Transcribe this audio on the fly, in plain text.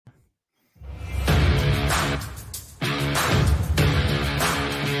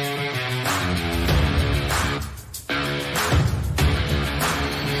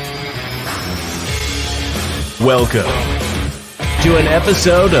Welcome to an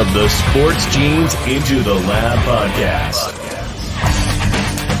episode of the Sports Genes Into the Lab podcast,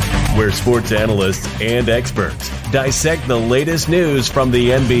 where sports analysts and experts dissect the latest news from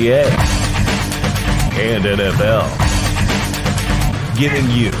the NBA and NFL, giving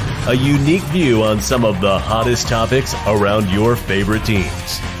you a unique view on some of the hottest topics around your favorite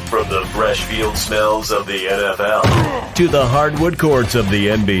teams. From the fresh field smells of the NFL to the hardwood courts of the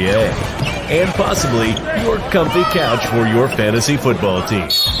NBA and possibly your comfy couch for your fantasy football team.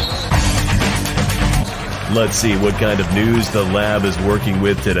 Let's see what kind of news the lab is working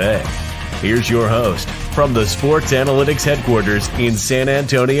with today. Here's your host from the Sports Analytics headquarters in San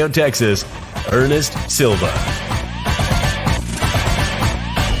Antonio, Texas, Ernest Silva.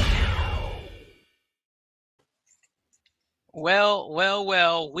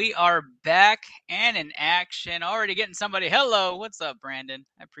 Well, we are back and in action. Already getting somebody. Hello, what's up, Brandon?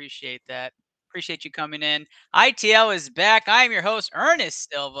 I appreciate that. Appreciate you coming in. ITL is back. I am your host, Ernest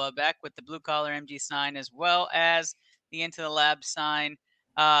Silva, back with the Blue Collar MG sign as well as the Into the Lab sign.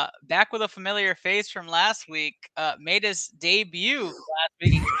 Back with a familiar face from last week. Made his debut last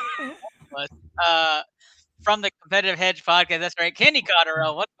week. From the Competitive Hedge podcast. That's right. Kenny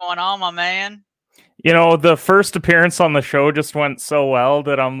Cotterill, what's going on, my man? You know, the first appearance on the show just went so well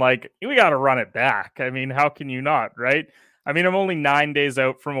that I'm like, we got to run it back. I mean, how can you not, right? I mean, I'm only 9 days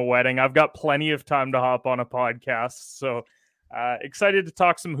out from a wedding. I've got plenty of time to hop on a podcast. So excited to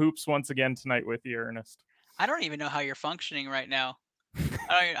talk some hoops once again tonight with you, Ernest. I don't even know how you're functioning right now.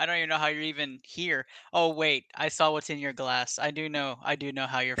 I don't even know how you're even here. Oh, wait, I saw what's in your glass. I do know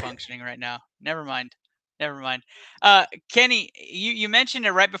how you're functioning right now. Never mind. Kenny, you mentioned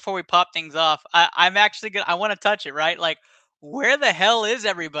it right before we pop things off. I'm actually I want to touch it, right? Like, where the hell is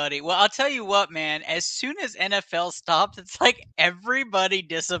everybody? Well, I'll tell you what, man, as soon as NFL stops, it's like everybody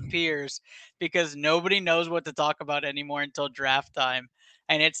disappears because nobody knows what to talk about anymore until draft time.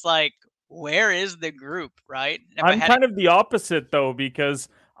 And it's like, where is the group, right? I'm kind of the opposite, though, because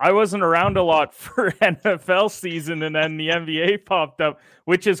I wasn't around a lot for NFL season, and then the NBA popped up,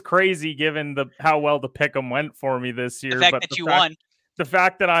 which is crazy given how well the pick'em went for me this year. The fact that you won. The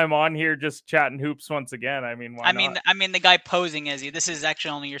fact that I'm on here just chatting hoops once again. I mean, why not? I mean, the guy posing as you. This is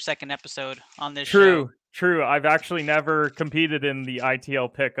actually only your second episode on this show. True. I've actually never competed in the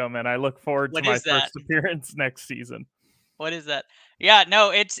ITL pick'em, and I look forward to my first appearance next season. What is that? Yeah,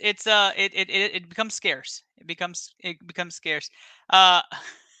 no, it becomes scarce. It becomes scarce. I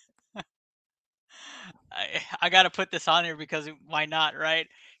got to put this on here because why not, right?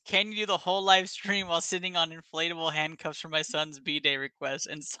 Can you do the whole live stream while sitting on inflatable handcuffs for my son's B-Day request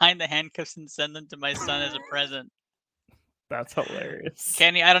and sign the handcuffs and send them to my son as a present? That's hilarious.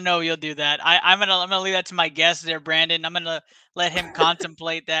 Kenny, I don't know if you'll do that. I'm gonna leave that to my guest there, Brandon. I'm gonna let him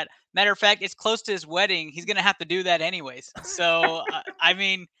contemplate that. Matter of fact, it's close to his wedding. He's gonna have to do that anyways. So I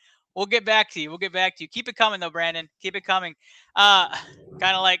mean, we'll get back to you. Keep it coming though, Brandon. Keep it coming.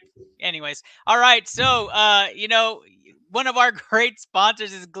 Kind of like, anyways. All right. So one of our great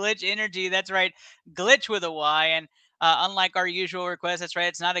sponsors is Glitch Energy. That's right, Glitch with a Y. And unlike our usual request, that's right,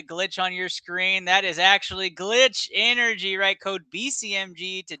 it's not a glitch on your screen. That is actually Glitch Energy, right? Code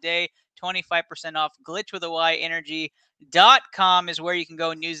BCMG today, 25% off. Glitch with a Y Energy.com is where you can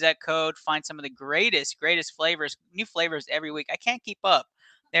go and use that code. Find some of the greatest flavors, new flavors every week. I can't keep up.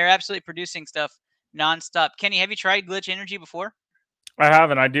 They're absolutely producing stuff nonstop. Kenny, have you tried Glitch Energy before? I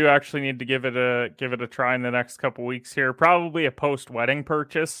haven't. I do actually need to give it a try in the next couple weeks here. Probably a post-wedding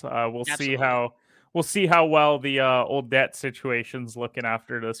purchase. We'll see how well the old debt situation's looking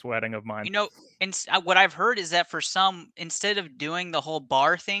after this wedding of mine. You know, and what I've heard is that for some, instead of doing the whole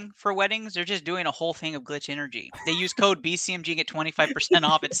bar thing for weddings, they're just doing a whole thing of Glitch Energy. They use code BCMG, get 25%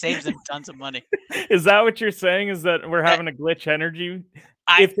 off. It saves them tons of money. Is that what you're saying? Is that we're having a Glitch Energy?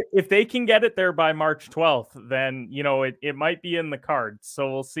 If they can get it there by March 12th, then it might be in the cards. So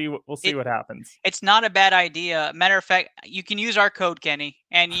we'll see what happens. It's not a bad idea. Matter of fact, you can use our code, Kenny,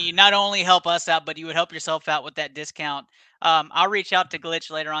 and you not only help us out, but you would help yourself out with that discount. I'll reach out to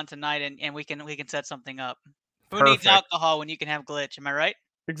Glitch later on tonight, and we can set something up. Who needs alcohol when you can have Glitch? Am I right?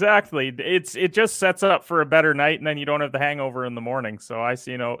 Exactly. It just sets up for a better night, and then you don't have the hangover in the morning. So I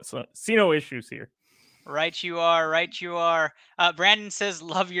see no issues here. Right you are. Brandon says,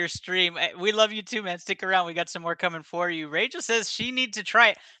 love your stream. We love you too, man. Stick around. We got some more coming for you. Rachel says she needs to try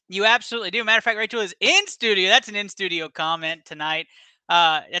it. You absolutely do. Matter of fact, Rachel is in studio. That's an in-studio comment tonight.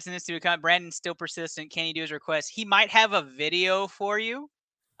 Brandon's still persistent. Can you do his request? He might have a video for you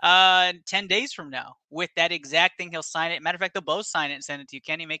 10 days from now with that exact thing. He'll sign it. Matter of fact, they'll both sign it and send it to you.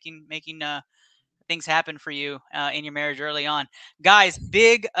 Kenny, making things happen for you in your marriage early on. Guys,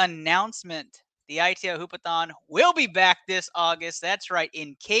 big announcement. the ITL Hoopathon will be back this August. That's right,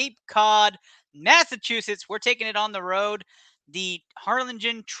 in Cape Cod, Massachusetts. We're taking it on the road. The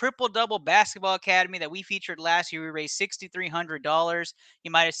Harlingen Triple Double Basketball Academy that we featured last year, we raised $6,300.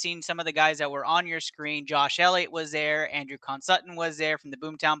 You might have seen some of the guys that were on your screen. Josh Elliott was there. Andrew Consutton was there from the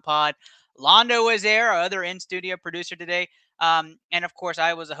Boomtown Pod. Londo was there, our other in-studio producer today. And, of course,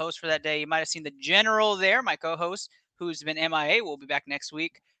 I was a host for that day. You might have seen the General there, my co-host, who's been MIA, will be back next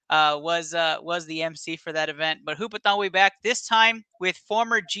week, was the MC for that event. But Hoopathon will be back this time with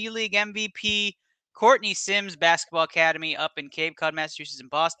former G League MVP Courtney Sims Basketball Academy up in Cape Cod, Massachusetts, and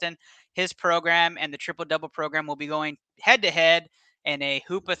Boston. His program and the Triple Double program will be going head-to-head in a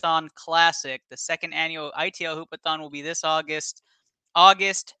Hoopathon Classic. The second annual ITL Hoopathon will be this August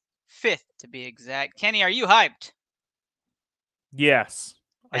 5th, to be exact. Kenny, are you hyped? Yes.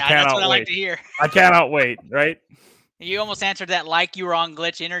 Yeah, that's what I like to hear. I cannot wait, right? You almost answered that like you were on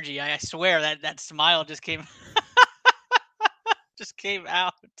Glitch Energy. I swear that smile just came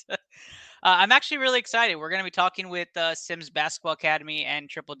out. I'm actually really excited. We're going to be talking with Sims Basketball Academy and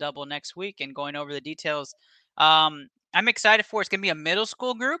Triple Double next week and going over the details. I'm excited for it. It's going to be a middle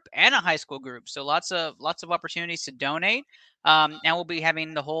school group and a high school group, so lots of opportunities to donate. And we'll be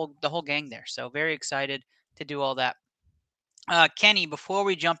having the whole gang there. So very excited to do all that. Kenny, before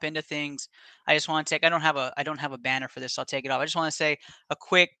we jump into things, I just want to take. I don't have a banner for this. So I'll take it off. I just want to say a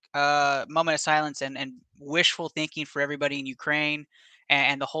quick moment of silence and wishful thinking for everybody in Ukraine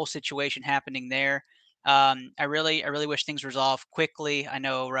and the whole situation happening there. I really wish things resolve quickly. I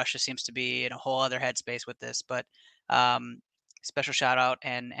know Russia seems to be in a whole other headspace with this, but special shout out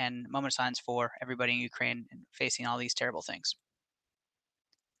and moment of silence for everybody in Ukraine facing all these terrible things.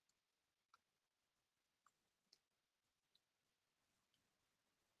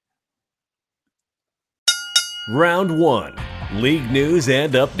 Round 1, League News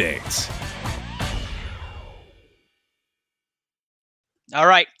and Updates. All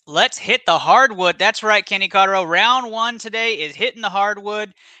right, let's hit the hardwood. That's right, Kenny Cotterill. Round 1 today is hitting the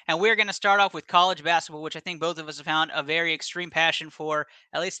hardwood, and we're going to start off with college basketball, which I think both of us have found a very extreme passion for,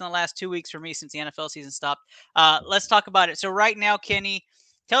 at least in the last 2 weeks for me since the NFL season stopped. Let's talk about it. So right now, Kenny,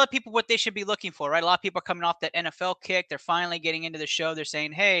 tell the people what they should be looking for, right? A lot of people are coming off that NFL kick. They're finally getting into the show. They're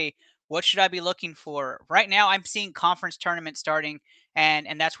saying, hey, what should I be looking for? Right now, I'm seeing conference tournaments starting, and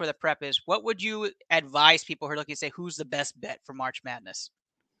that's where the prep is. What would you advise people who are looking to say who's the best bet for March Madness?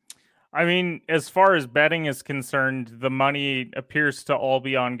 I mean, as far as betting is concerned, the money appears to all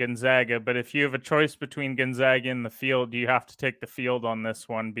be on Gonzaga. But if you have a choice between Gonzaga and the field, you have to take the field on this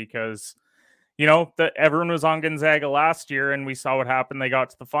one because, everyone was on Gonzaga last year, and we saw what happened. They got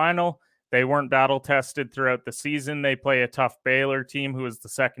to the final. They weren't battle tested throughout the season. They play a tough Baylor team who was the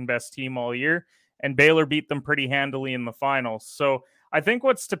second best team all year, and Baylor beat them pretty handily in the finals. So I think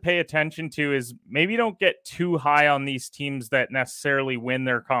what's to pay attention to is maybe don't get too high on these teams that necessarily win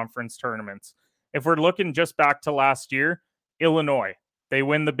their conference tournaments. If we're looking just back to last year, Illinois, they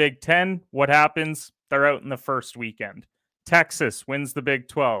win the Big Ten. What happens? They're out in the first weekend. Texas wins the Big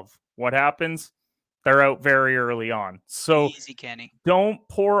 12. What happens? They're out very early on. So easy, Kenny. Don't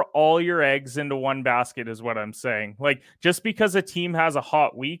pour all your eggs into one basket is what I'm saying. Like, just because a team has a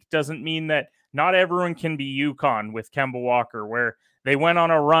hot week doesn't mean that not everyone can be UConn with Kemba Walker, where they went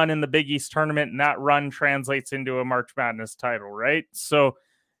on a run in the Big East tournament and that run translates into a March Madness title, right? So,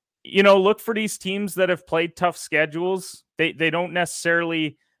 look for these teams that have played tough schedules. They don't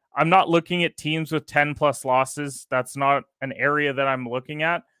necessarily, I'm not looking at teams with 10 plus losses. That's not an area that I'm looking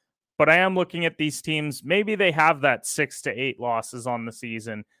at. But I am looking at these teams. Maybe they have that 6 to 8 losses on the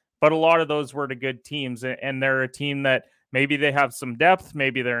season, but a lot of those were to good teams. And they're a team that maybe they have some depth.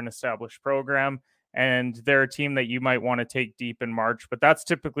 Maybe they're an established program, and they're a team that you might want to take deep in March. But that's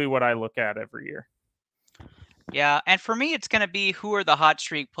typically what I look at every year. Yeah, and for me, it's going to be who are the hot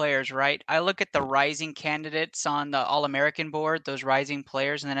streak players, right? I look at the rising candidates on the All-American board, those rising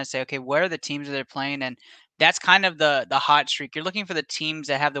players, and then I say, okay, what are the teams that they're playing? And that's kind of the hot streak. You're looking for the teams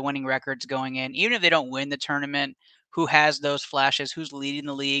that have the winning records going in, even if they don't win the tournament, who has those flashes, who's leading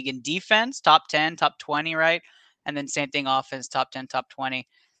the league in defense, top 10, top 20, right? And then same thing, offense, top 10, top 20.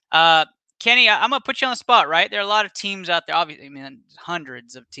 Kenny, I'm going to put you on the spot, right? There are a lot of teams out there, obviously,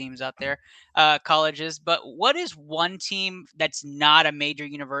 hundreds of teams out there, colleges. But what is one team that's not a major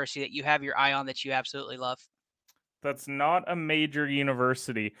university that you have your eye on that you absolutely love? That's not a major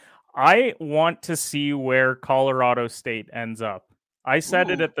university. I want to see where Colorado State ends up. I said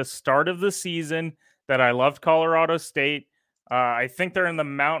it at the start of the season that I loved Colorado State. I think they're in the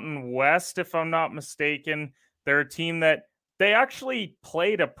Mountain West, if I'm not mistaken. They're a team that they actually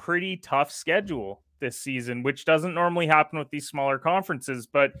played a pretty tough schedule this season, which doesn't normally happen with these smaller conferences.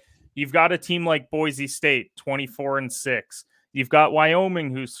 But You've got a team like Boise State, 24-6. You've got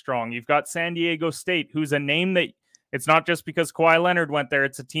Wyoming, who's strong. You've got San Diego State, who's a name that it's not just because Kawhi Leonard went there.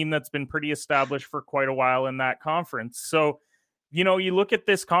 It's a team that's been pretty established for quite a while in that conference. So, you look at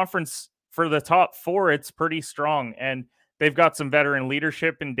this conference for the top four, it's pretty strong. And they've got some veteran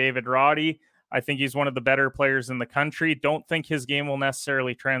leadership in David Roddy. I think he's one of the better players in the country. Don't think his game will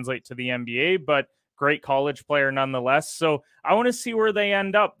necessarily translate to the NBA, but great college player nonetheless. So I want to see where they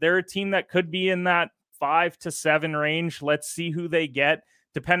end up. They're a team that could be in that 5 to 7 range. Let's see who they get,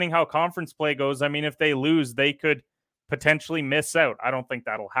 depending how conference play goes. I mean, if they lose, they could potentially miss out. I don't think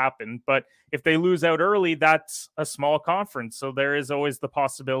that'll happen, but if they lose out early, that's a small conference. So there is always the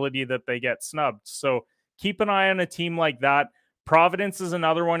possibility that they get snubbed. So keep an eye on a team like that. Providence is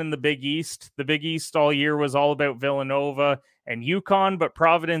another one in the Big East. The Big East all year was all about Villanova and UConn, but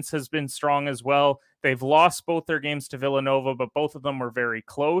Providence has been strong as well. They've lost both their games to Villanova, but both of them were very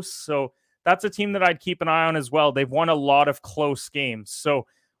close. So that's a team that I'd keep an eye on as well. They've won a lot of close games. So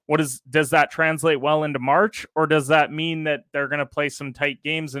does that translate well into March, or does that mean that they're going to play some tight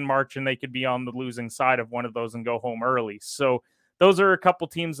games in March and they could be on the losing side of one of those and go home early? So those are a couple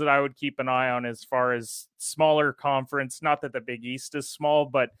teams that I would keep an eye on as far as smaller conference. Not that the Big East is small,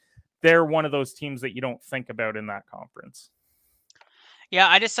 but they're one of those teams that you don't think about in that conference. Yeah,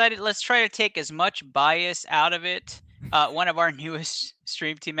 I decided let's try to take as much bias out of it. One of our newest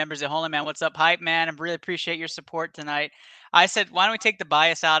stream team members at Holy Man, what's up, Hype Man? I really appreciate your support tonight. I said, why don't we take the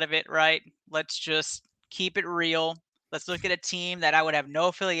bias out of it, right? Let's just keep it real. Let's look at a team that I would have no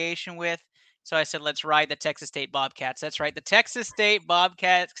affiliation with. So I said, let's ride the Texas State Bobcats. That's right. The Texas State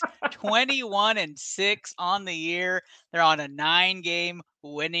Bobcats, 21-6 on the year. They're on a 9-game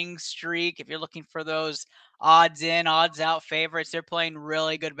winning streak. If you're looking for those odds in, odds out favorites, they're playing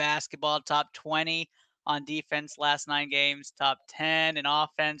really good basketball. Top 20 on defense last 9 games, top 10 in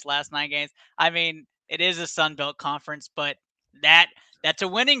offense last 9 games. I mean, it is a Sun Belt conference, but that's a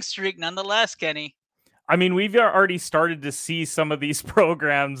winning streak nonetheless, Kenny. I mean, we've already started to see some of these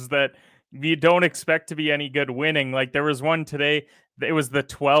programs that you don't expect to be any good winning. Like there was one today, it was the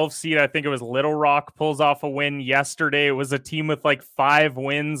 12 seed. I think it was Little Rock pulls off a win yesterday. It was a team with like 5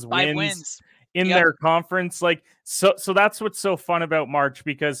 wins in their conference. Like, so that's what's so fun about March,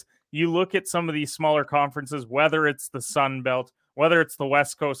 because you look at some of these smaller conferences, whether it's the Sun Belt, whether it's the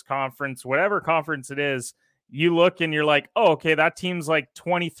West Coast Conference, whatever conference it is, you look and you're like, oh, okay, that team's like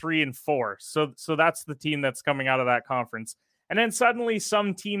 23-4. So that's the team that's coming out of that conference. And then suddenly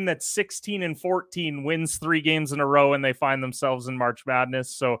some team that's 16-14 wins 3 games in a row and they find themselves in March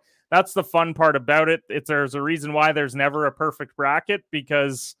Madness. So that's the fun part about it. There's a reason why there's never a perfect bracket,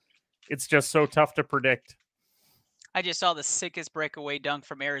 because it's just so tough to predict. I just saw the sickest breakaway dunk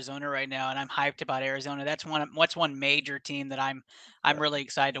from Arizona right now, and I'm hyped about Arizona. That's one major team that I'm really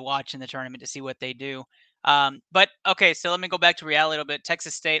excited to watch in the tournament to see what they do. But okay, so let me go back to reality a little bit.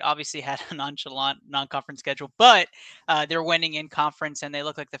 Texas State obviously had a nonchalant non-conference schedule, but they're winning in conference and they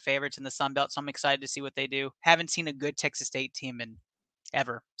look like the favorites in the Sun Belt. So I'm excited to see what they do. Haven't seen a good Texas State team in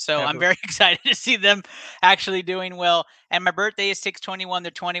ever. So I'm very excited to see them actually doing well. And my birthday is 6/21.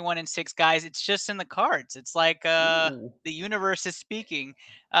 They're 21-6, guys. It's just in the cards. It's like the universe is speaking.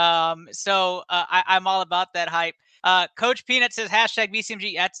 So I'm all about that hype. Coach Peanut says hashtag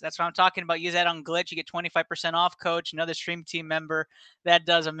BCMG. That's what I'm talking about. Use that on Glitch. You get 25% off, Coach. Another stream team member that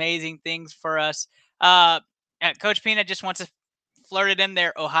does amazing things for us. Coach Peanut just wants to flirt it in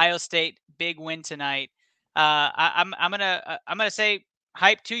there. Ohio State, big win tonight. I'm gonna say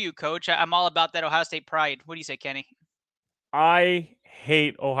hype to you, Coach. I'm all about that Ohio State pride. What do you say, Kenny? I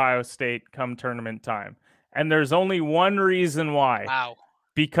hate Ohio State come tournament time. And there's only one reason why. Wow.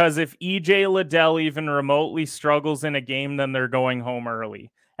 Because if EJ Liddell even remotely struggles in a game, then they're going home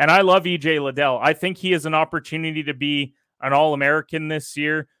early. And I love EJ Liddell. I think he has an opportunity to be an All-American this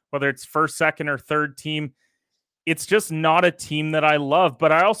year, whether it's first, second, or third team. It's just not a team that I love,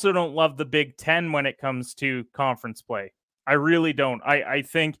 but I also don't love the Big Ten when it comes to conference play. I really don't. I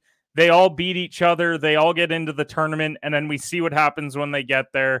think they all beat each other. They all get into the tournament, and then we see what happens when they get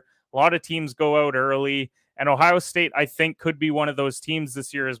there. A lot of teams go out early, and Ohio State, I think, could be one of those teams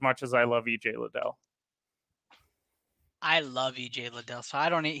this year as much as I love EJ Liddell. I love EJ Liddell, so I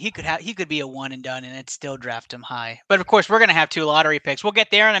don't. He could be a one and done, and I'd still draft him high. But of course, we're gonna have 2 lottery picks. We'll get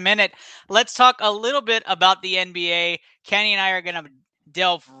there in a minute. Let's talk a little bit about the NBA. Kenny and I are gonna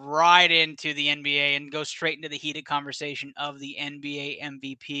delve right into the NBA and go straight into the heated conversation of the NBA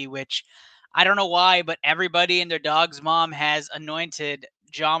MVP, which I don't know why, but everybody and their dog's mom has anointed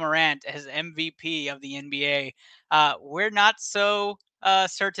Ja Morant as MVP of the NBA. We're not so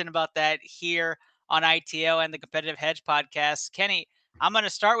certain about that here on ITL and the Competitive Hedge podcast. Kenny, I'm going to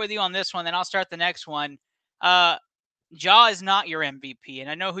start with you on this one, then I'll start the next one. Ja is not your MVP, and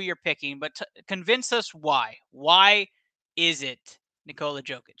I know who you're picking, but convince us why. Why is it Nikola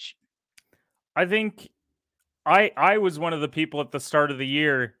Jokic? I think I was one of the people at the start of the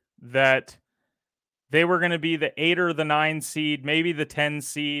year that they were going to be the 8 or the 9 seed, maybe the 10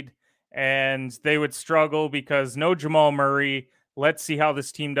 seed, and they would struggle because no Jamal Murray. Let's see how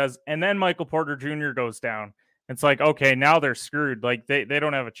this team does. And then Michael Porter Jr. goes down. It's like, okay, now they're screwed. Like they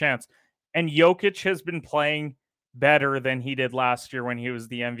don't have a chance. And Jokic has been playing better than he did last year when he was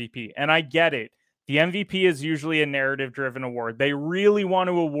the MVP. And I get it. The MVP is usually a narrative driven award. They really want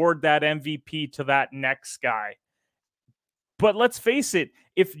to award that MVP to that next guy. But let's face it,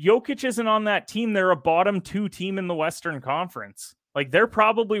 if Jokic isn't on that team, they're a bottom 2 team in the Western Conference. Like, they're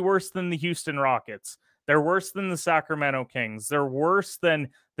probably worse than the Houston Rockets. They're worse than the Sacramento Kings. They're worse than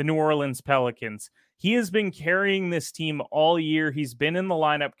the New Orleans Pelicans. He has been carrying this team all year. He's been in the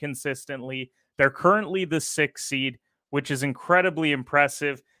lineup consistently. They're currently the 6th seed, which is incredibly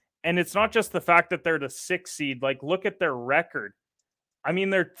impressive. And it's not just the fact that they're the 6th seed. Like, look at their record. I mean,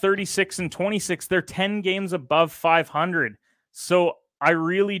 they're 36-26. They're 10 games above 500. So I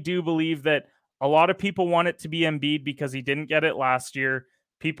really do believe that a lot of people want it to be Embiid because he didn't get it last year.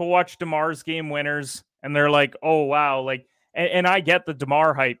 People watch DeMar's game winners and they're like, oh, wow. Like, and I get the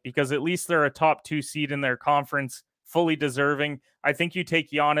DeMar hype because at least they're a top 2 seed in their conference, fully deserving. I think you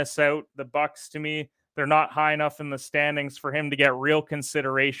take Giannis out, the Bucks, to me, they're not high enough in the standings for him to get real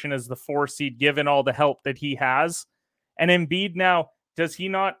consideration as the 4 seed, given all the help that he has. And Embiid now, does he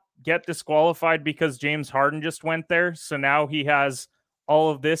not get disqualified because James Harden just went there? So now he has all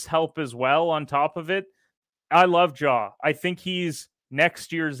of this help as well on top of it. I love Ja. I think he's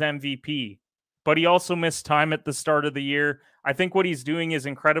next year's MVP, but he also missed time at the start of the year. I think what he's doing is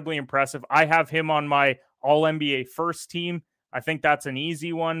incredibly impressive. I have him on my All-NBA first team. I think that's an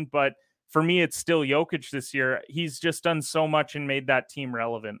easy one, but for me, it's still Jokic this year. He's just done so much and made that team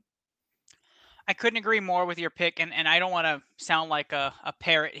relevant. I couldn't agree more with your pick, and I don't want to sound like a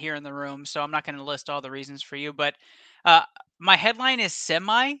parrot here in the room, so I'm not going to list all the reasons for you. But my headline is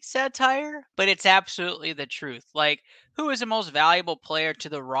semi-satire, but it's absolutely the truth. Like, who is the most valuable player to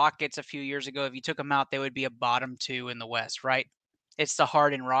the Rockets a few years ago? If you took them out, they would be a bottom 2 in the West, right? It's the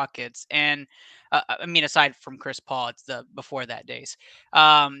Harden Rockets, and I mean, aside from Chris Paul, it's the before that days.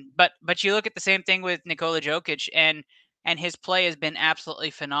 But you look at the same thing with Nikola Jokic, and his play has been absolutely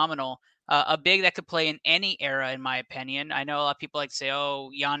phenomenal. A big that could play in any era, in my opinion. I know a lot of people like to say,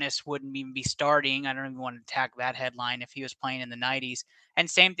 oh, Giannis wouldn't even be starting. I don't even want to attack that headline if he was playing in the 90s. And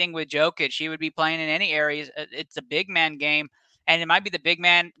same thing with Jokic. He would be playing in any areas. It's a big man game. And it might be the big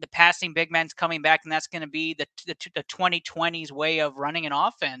man, the passing big man's coming back, and that's going to be the 2020s way of running an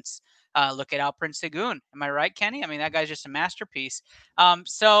offense. Look at Alperen Sengun. Am I right, Kenny? I mean, that guy's just a masterpiece.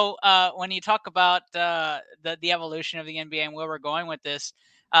 So when you talk about the evolution of the NBA and where we're going with this,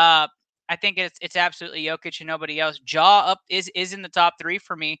 I think it's absolutely Jokic and nobody else. Ja up is in the top 3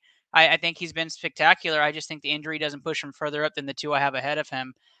 for me. I think he's been spectacular. I just think the injury doesn't push him further up than the 2 I have ahead of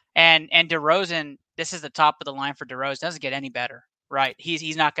him. And DeRozan, this is the top of the line for DeRozan. Doesn't get any better, right?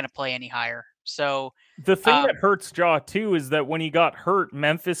 He's not going to play any higher. So the thing that hurts Ja too is that when he got hurt,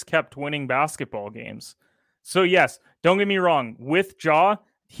 Memphis kept winning basketball games. So yes, don't get me wrong. With Ja,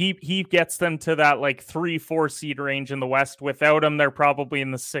 he gets them to that like 3-4 seed range in the West. Without him, they're probably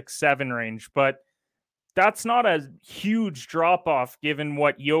in the 6-7 range. But that's not a huge drop off given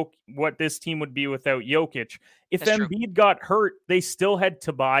what this team would be without Jokic. If That's Embiid true. got hurt, they still had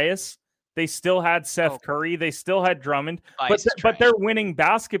Tobias. They still had Seth Curry. They still had Drummond. But they're winning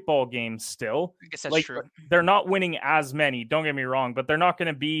basketball games still. I guess that's like, true. They're not winning as many. Don't get me wrong, but they're not going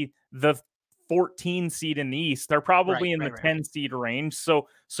to be the 14 seed in the East. They're probably in the 10 seed range. So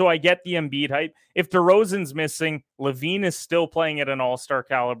I get the Embiid hype. If DeRozan's missing, Levine is still playing at an all-star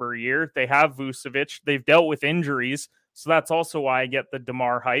caliber year. They have Vucevic. They've dealt with injuries. So that's also why I get the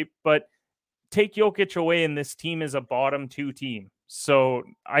DeMar hype. But take Jokic away and this team is a bottom 2 team. So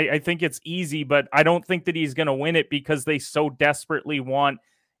I think it's easy, but I don't think that he's going to win it because they so desperately want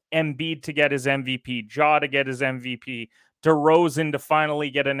Embiid to get his MVP, Ja to get his MVP, DeRozan to finally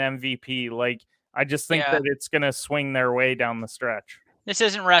get an MVP. Like, I just think that it's going to swing their way down the stretch. This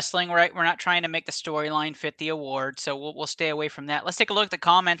isn't wrestling, right? We're not trying to make the storyline fit the award, so we'll stay away from that. Let's take a look at the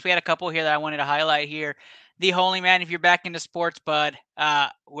comments. We had a couple here that I wanted to highlight here. The Holy Man, if you're back into sports, bud,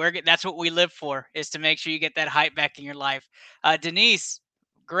 that's what we live for, is to make sure you get that hype back in your life. Denise,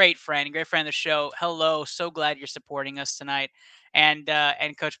 great friend of the show. Hello, so glad you're supporting us tonight. And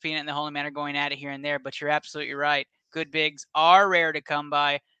Coach Peanut and the Holy Man are going at it here and there, but you're absolutely right. Good bigs are rare to come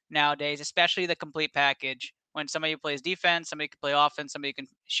by nowadays, especially the complete package. when somebody plays defense, somebody can play offense, somebody can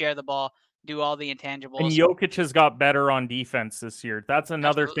share the ball, do all the intangibles. And Jokic has got better on defense this year. That's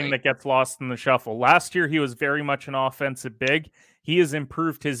another thing that gets lost in the shuffle. Last year, he was very much an offensive big. He has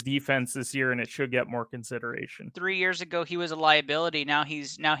improved his defense this year, and it should get more consideration. 3 years ago, he was a liability. Now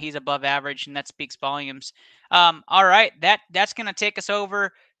he's above average, and that speaks volumes. All right, that's going to take us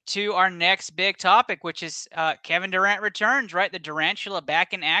over to our next big topic, which is Kevin Durant returns. Right, the Durantula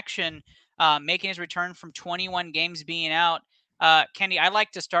back in action, making his return from 21 games being out. Kenny, I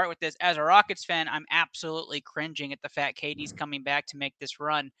like to start with this. As a Rockets fan, I'm absolutely cringing at the fact KD's coming back to make this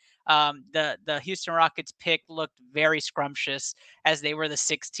run. The Houston Rockets pick looked very scrumptious as they were the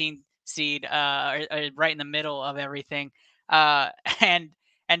 16th seed, right in the middle of everything.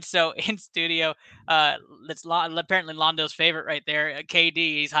 And so in studio, that's apparently Londo's favorite right there, KD.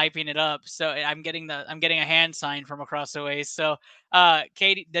 He's hyping it up. So I'm getting a hand sign from across the way. So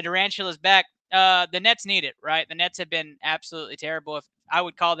KD, the Durantula's back. The Nets need it, right? The Nets have been absolutely terrible. If I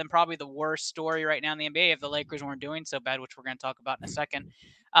would call them probably the worst story right now in the NBA if the Lakers weren't doing so bad, which we're going to talk about in a second.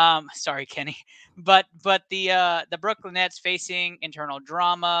 Sorry, Kenny, but the Brooklyn Nets facing internal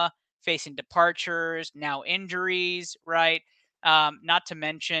drama, facing departures, now injuries, right? Not to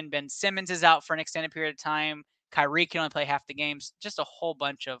mention Ben Simmons is out for an extended period of time. Kyrie can only play half the games. Just a whole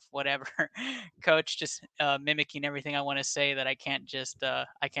bunch of whatever. Coach just mimicking everything I want to say that I can't just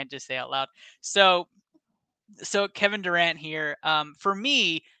say out loud. So Kevin Durant here, for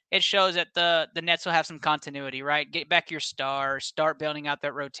me, it shows that the Nets will have some continuity, right? Get back your stars, start building out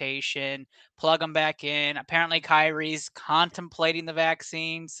that rotation, plug them back in. Apparently, Kyrie's contemplating the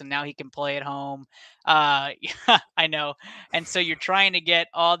vaccine, so now he can play at home. I know, and so you're trying to get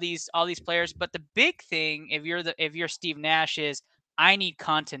all these players, but the big thing, if you're Steve Nash, is I need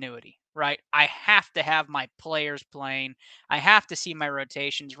continuity. Right. I have to have my players playing. I have to see my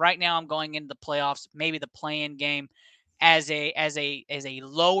rotations. Right now I'm going into the playoffs, maybe the play-in game as a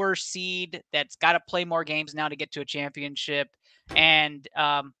lower seed that's got to play more games now to get to a championship. And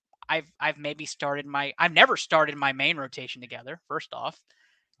I've never started my main rotation together, first off.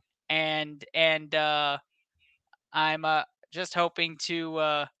 And I'm just hoping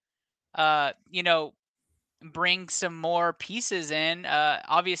to bring some more pieces in.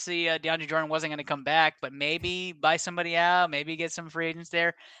 Obviously, DeAndre Jordan wasn't going to come back, but maybe buy somebody out, maybe get some free agents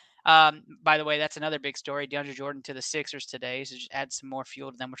there. By the way, that's another big story. DeAndre Jordan to the Sixers today, so just add some more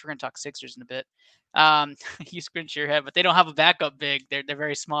fuel to them, which we're going to talk Sixers in a bit. You scrunch your head, but they don't have a backup big. They're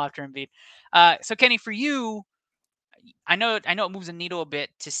very small after Embiid. So Kenny, for you, I know it moves the needle a bit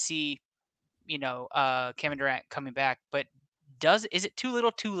to see, Kevin Durant coming back, but is it too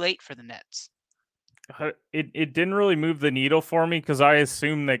little, too late for the Nets? It didn't really move the needle for me because I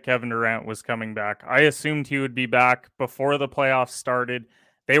assumed that Kevin Durant was coming back. I assumed he would be back before the playoffs started.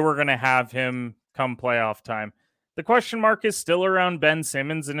 They were going to have him come playoff time. The question mark is still around Ben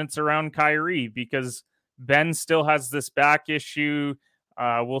Simmons, and it's around Kyrie because Ben still has this back issue.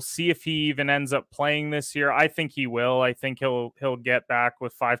 We'll see if he even ends up playing this year. I think he will. I think he'll get back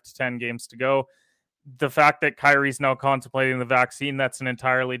with 5 to 10 games to go. The fact that Kyrie's now contemplating the vaccine, that's an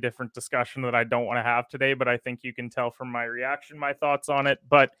entirely different discussion that I don't want to have today, but I think you can tell from my reaction, my thoughts on it.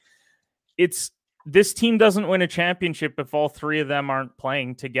 But this team doesn't win a championship if all three of them aren't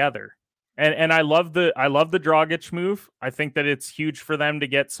playing together. And I love the Dragic move. I think that it's huge for them to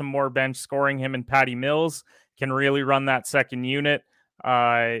get some more bench scoring. Him and Patty Mills can really run that second unit.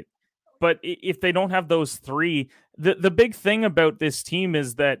 But if they don't have those three, the big thing about this team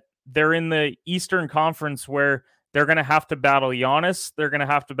is that they're in the Eastern Conference where they're going to have to battle Giannis. They're going to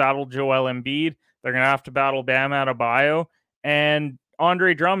have to battle Joel Embiid. They're going to have to battle Bam Adebayo. And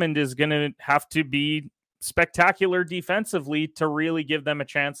Andre Drummond is going to have to be spectacular defensively to really give them a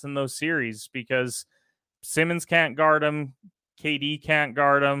chance in those series because Simmons can't guard him. KD can't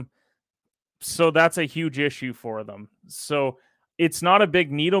guard him. So that's a huge issue for them. So it's not a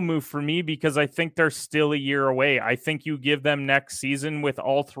big needle move for me because I think they're still a year away. I think you give them next season with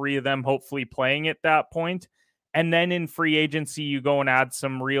all three of them hopefully playing at that point. And then in free agency, you go and add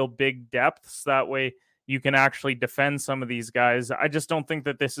some real big depths. That way you can actually defend some of these guys. I just don't think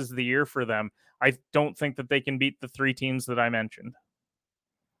that this is the year for them. I don't think that they can beat the three teams that I mentioned.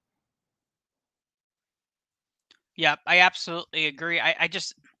 Yeah, I absolutely agree. I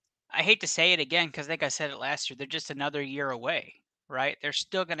hate to say it again because I think I said it last year. They're just another year away. Right? They're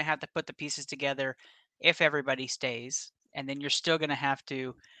still going to have to put the pieces together if everybody stays. And then you're still going to have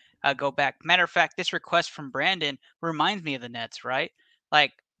to go back. Matter of fact, this request from Brandon reminds me of the Nets, right?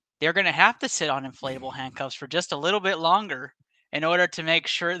 Like they're going to have to sit on inflatable handcuffs for just a little bit longer in order to make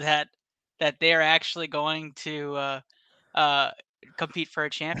sure that they're actually going to compete for a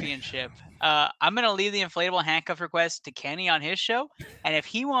championship. I'm going to leave the inflatable handcuff request to Kenny on his show. And if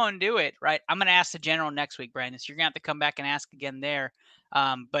he won't do it, right, I'm going to ask the general next week, Brandon. So you're going to have to come back and ask again there.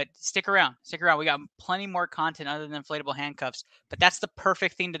 But stick around. Stick around. We got plenty more content other than inflatable handcuffs. But that's the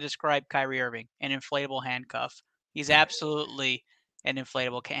perfect thing to describe Kyrie Irving, an inflatable handcuff. He's absolutely an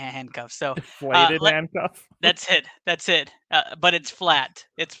inflatable handcuff. So Inflated handcuff. That's it. That's it. But it's flat.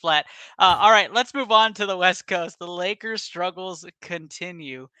 It's flat. All right, let's move on to the West Coast. The Lakers' struggles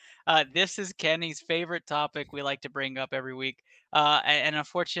continue. This is Kenny's favorite topic we like to bring up every week. And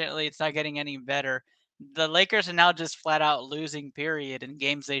unfortunately, it's not getting any better. The Lakers are now just flat out losing, period, in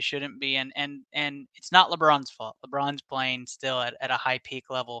games they shouldn't be. And it's not LeBron's fault. LeBron's playing still at a high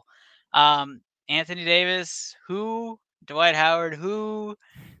peak level. Anthony Davis, who? Dwight Howard, who?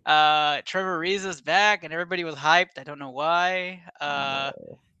 Trevor Ariza's back, and everybody was hyped. I don't know why.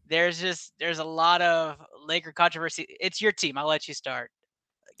 There's a lot of Laker controversy. It's your team. I'll let you start.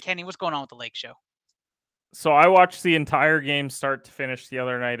 Kenny, what's going on with the Lake Show? So I watched the entire game start to finish the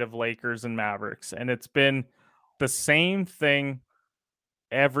other night of Lakers and Mavericks, and it's been the same thing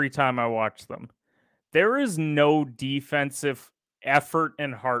every time I watch them. There is no defensive effort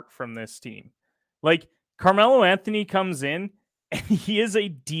and heart from this team. Like, Carmelo Anthony comes in, and he is a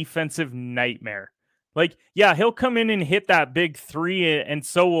defensive nightmare. Like, yeah, he'll come in and hit that big three, and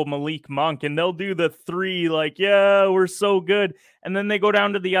so will Malik Monk, and they'll do the three like, yeah, we're so good. And then they go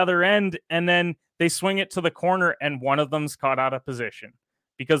down to the other end, and then they swing it to the corner, and one of them's caught out of position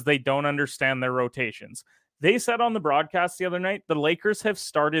because they don't understand their rotations. They said on the broadcast the other night, the Lakers have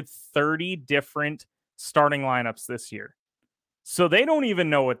started 30 different starting lineups this year. So they don't even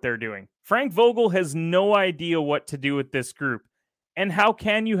know what they're doing. Frank Vogel has no idea what to do with this group. And how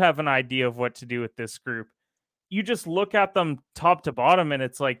can you have an idea of what to do with this group? You just look at them top to bottom and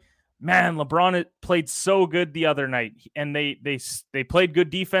it's like, man, LeBron played so good the other night. And they played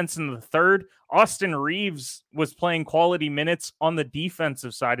good defense in the third. Austin Reeves was playing quality minutes on the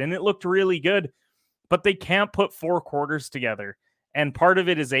defensive side and it looked really good. But they can't put 4 quarters together. And part of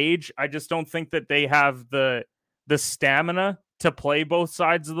it is age. I just don't think that they have the stamina to play both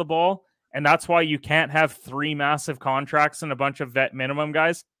sides of the ball. And that's why you can't have 3 massive contracts and a bunch of vet minimum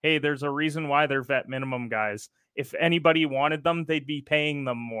guys. Hey, there's a reason why they're vet minimum guys. If anybody wanted them, they'd be paying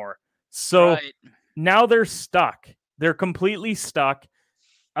them more. So Now they're stuck. They're completely stuck.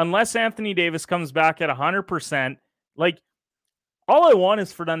 Unless Anthony Davis comes back at 100%, like, all I want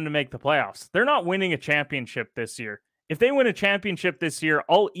is for them to make the playoffs. They're not winning a championship this year. If they win a championship this year,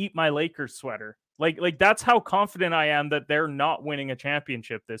 I'll eat my Lakers sweater. Like that's how confident I am that they're not winning a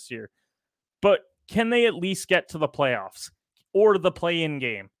championship this year. But can they at least get to the playoffs or the play-in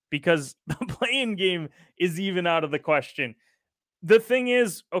game? Because the play-in game is even out of the question. The thing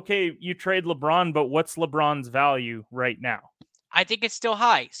is, okay, you trade LeBron, but what's LeBron's value right now? I think it's still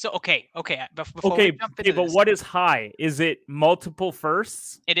high. So, okay. Before we jump into but this, what is high? Is it multiple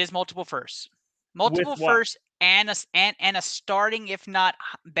firsts? It is multiple firsts. Multiple firsts and a starting, if not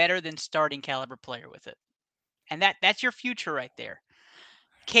better than starting caliber player with it. And that's your future right there.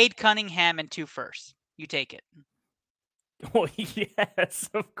 Cade Cunningham and 2 firsts. You take it. Oh, yes,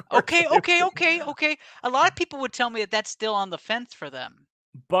 of course. Okay. A lot of people would tell me that that's still on the fence for them.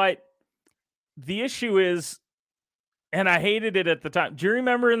 But the issue is, and I hated it at the time. Do you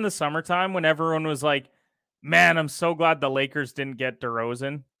remember in the summertime when everyone was like, man, I'm so glad the Lakers didn't get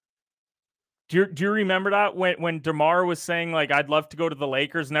DeRozan? Do you remember that when DeMar was saying, like, I'd love to go to the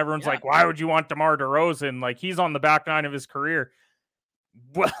Lakers, and everyone's like, why would you want DeMar DeRozan? Like, he's on the back 9 of his career.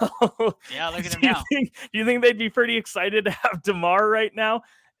 Well, yeah, look at him now. Do you think they'd be pretty excited to have DeMar right now?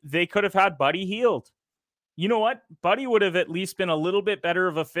 They could have had Buddy Hield. You know what? Buddy would have at least been a little bit better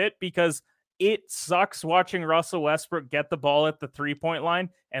of a fit because it sucks watching Russell Westbrook get the ball at the 3-point line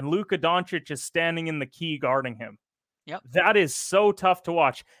and Luka Doncic is standing in the key guarding him. Yep. That is so tough to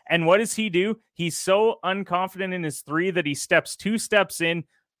watch. And what does he do? He's so unconfident in his 3 that he steps 2 steps in,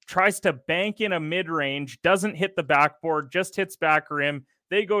 tries to bank in a mid-range, doesn't hit the backboard, just hits back rim.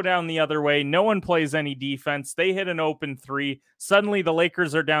 They go down the other way. No one plays any defense. They hit an open 3. Suddenly the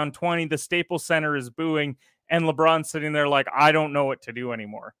Lakers are down 20. The Staples Center is booing. And LeBron's sitting there like, I don't know what to do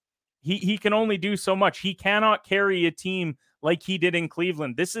anymore. He can only do so much. He cannot carry a team like he did in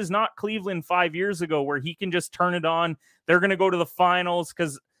Cleveland. This is not Cleveland 5 years ago where he can just turn it on. They're going to go to the finals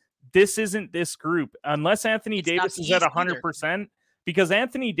because this isn't this group. Unless Anthony Davis is at 100%, because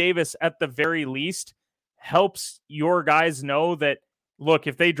Anthony Davis, at the very least, helps your guys know that, look,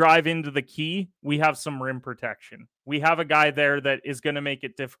 if they drive into the key, we have some rim protection. We have a guy there that is going to make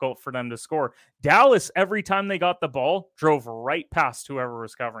it difficult for them to score. Dallas, every time they got the ball, drove right past whoever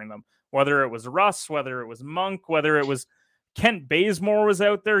was covering them, whether it was Russ, whether it was Monk, whether it was Kent Bazemore was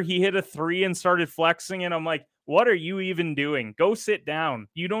out there. He hit a 3 and started flexing, and I'm like, what are you even doing? Go sit down.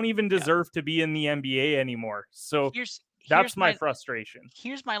 You don't even deserve to be in the NBA anymore. So that's my frustration.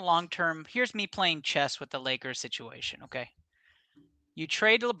 Here's my long-term, here's me playing chess with the Lakers situation, okay? You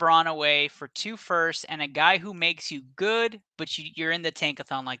trade LeBron away for 2 firsts and a guy who makes you good, but you're in the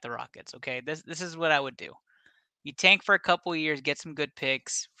tankathon like the Rockets, okay? This is what I would do. You tank for a couple of years, get some good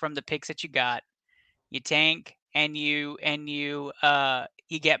picks from the picks that you got. You tank and you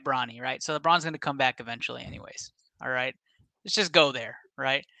get Bronny, right? So LeBron's going to come back eventually anyways. All right. Let's just go there,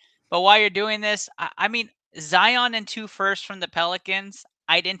 right? But while you're doing this, I mean, Zion and 2 firsts from the Pelicans,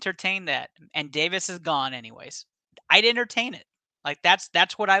 I'd entertain that. And Davis is gone anyways. I'd entertain it. Like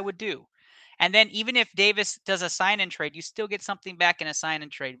that's what I would do. And then even if Davis does a sign and trade, you still get something back in a sign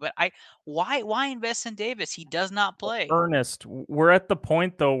and trade. But why invest in Davis? He does not play. Ernest, we're at the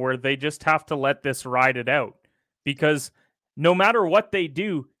point though where they just have to let this ride it out, because no matter what they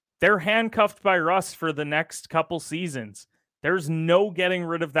do, they're handcuffed by Russ for the next couple seasons. There's no getting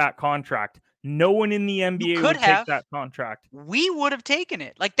rid of that contract. No one in the NBA would take that contract. We would have taken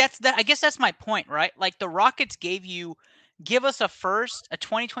it. Like I guess that's my point, right? Like the Rockets give us a first, a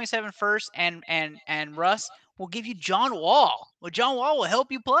 2027 first, and Russ will give you John Wall. Well, John Wall will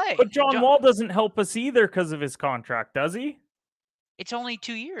help you play. But John Wall doesn't help us either because of his contract, does he? It's only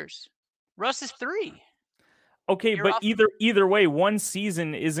 2 years. Russ is 3. Okay, but either way, one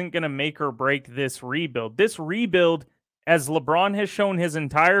season isn't going to make or break this rebuild. This rebuild, as LeBron has shown his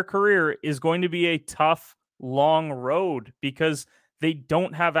entire career, is going to be a tough, long road because they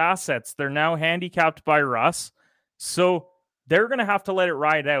don't have assets. They're now handicapped by Russ. So they're going to have to let it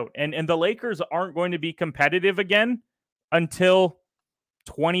ride out. And the Lakers aren't going to be competitive again until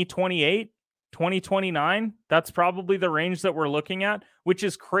 2028, 2029. That's probably the range that we're looking at, which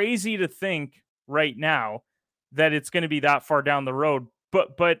is crazy to think right now that it's going to be that far down the road.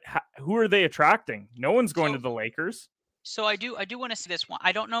 But who are they attracting? No one's going to the Lakers. So I do want to see this one.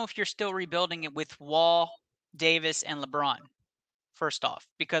 I don't know if you're still rebuilding it with Wall, Davis, and LeBron, first off,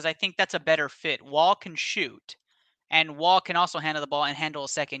 because I think that's a better fit. Wall can shoot. And Wall can also handle the ball and handle a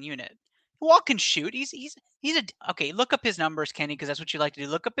second unit. Wall can shoot. Okay. Look up his numbers, Kenny, because that's what you like to do.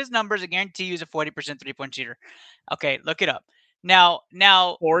 Look up his numbers. I guarantee you he's a 40% 3-point shooter. Okay, look it up. Now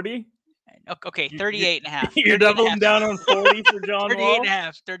 40. Okay, 38 and a half. You're doubling down on 40 for John 38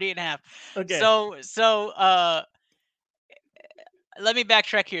 Wall. 38 and a half. Okay. So let me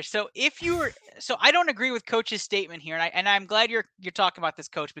backtrack here. So I don't agree with Coach's statement here, and I'm glad you're talking about this,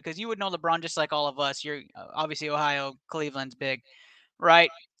 Coach, because you would know LeBron just like all of us. You're obviously Ohio, Cleveland's big, right?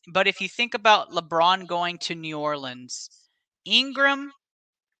 But if you think about LeBron going to New Orleans, Ingram,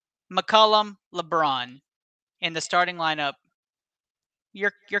 McCollum, LeBron in the starting lineup,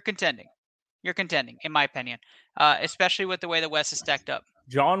 you're contending. You're contending, in my opinion, especially with the way the West is stacked up.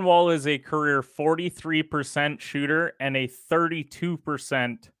 John Wall is a career 43% shooter and a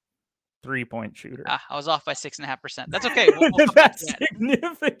 32% 3-point shooter. I was off by 6.5%. That's okay. We'll That's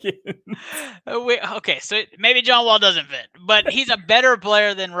significant. Okay, so maybe John Wall doesn't fit, but he's a better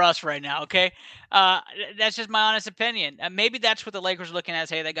player than Russ right now. Okay, that's just my honest opinion. Maybe that's what the Lakers are looking at. Is,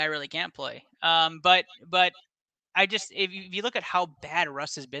 hey, that guy really can't play. But I just if you look at how bad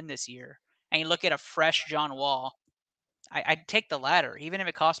Russ has been this year, and you look at a fresh John Wall, I'd take the latter, even if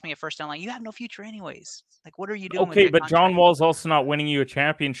it cost me a first down line. You have no future anyways. Like, what are you doing? Okay, but John Wall's also not winning you a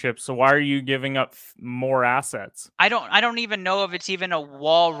championship, so why are you giving up more assets? I don't even know if it's even a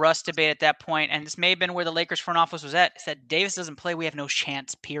Wall-Russ debate at that point, and this may have been where the Lakers front office was at. Said Davis doesn't play, we have no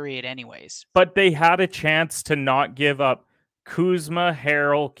chance, period, anyways. But they had a chance to not give up Kuzma,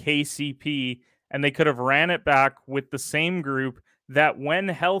 Harrell, KCP, and they could have ran it back with the same group that when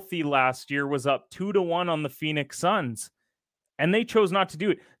healthy last year was up 2-1 on the Phoenix Suns. And they chose not to do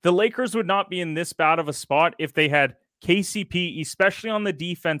it. The Lakers would not be in this bad of a spot if they had KCP, especially on the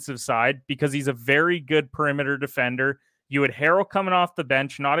defensive side, because he's a very good perimeter defender. You had Harrell coming off the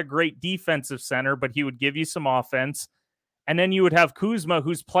bench, not a great defensive center, but he would give you some offense. And then you would have Kuzma,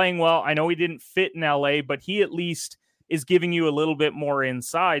 who's playing well. I know he didn't fit in LA, but he at least is giving you a little bit more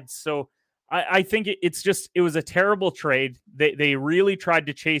inside. So I think it was a terrible trade. They really tried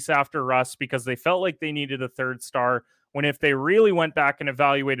to chase after Russ because they felt like they needed a third star, when if they really went back and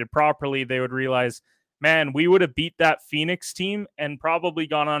evaluated properly, they would realize, man, we would have beat that Phoenix team and probably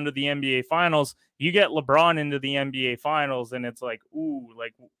gone on to the NBA Finals. You get LeBron into the NBA Finals, and it's like, ooh,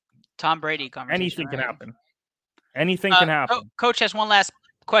 like Tom Brady conversation. Anything can happen. Anything can happen. Coach has one last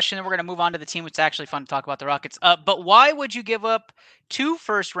question, and we're going to move on to the team. It's actually fun to talk about the Rockets. But why would you give up 2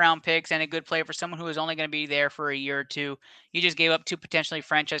 first-round picks and a good player for someone who is only going to be there for a year or two? You just gave up 2 potentially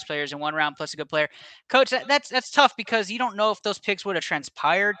franchise players in 1 round plus a good player. Coach, that's tough because you don't know if those picks would have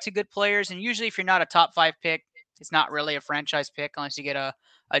transpired to good players. And usually if you're not a top 5 pick, it's not really a franchise pick unless you get a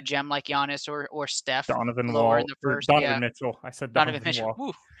gem like Giannis or Steph Donovan lower Wall, in the first. Donovan Mitchell. I said Donovan Mitchell.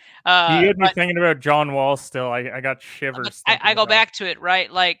 Woo. You get me thinking about John Wall still. I got shivers. I go back to it,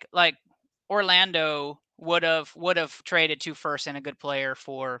 right? Like Orlando would have traded 2 firsts and a good player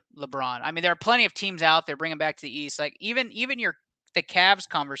for LeBron. I mean, there are plenty of teams out there bringing back to the East. Like even the Cavs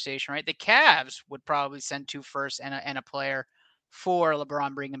conversation, right? The Cavs would probably send 2 firsts and a player for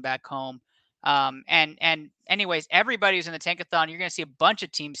LeBron bringing back home. And anyways, everybody's in the tankathon. You're going to see a bunch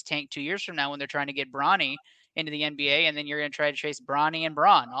of teams tank 2 years from now when they're trying to get Bronny into the NBA, and then you're going to try to chase Bronny and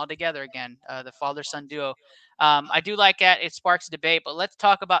Bron all together again, the father-son duo. I do like that. It sparks debate, but let's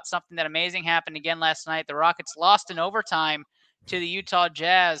talk about something that amazing happened again last night. The Rockets lost in overtime to the Utah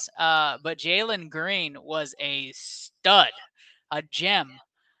Jazz, but Jalen Green was a stud, a gem,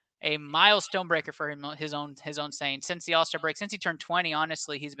 a milestone breaker for him, his own saying. Since the All-Star break, since he turned 20,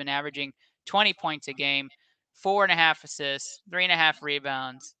 honestly, he's been averaging 20 points a game, 4.5 assists, 3.5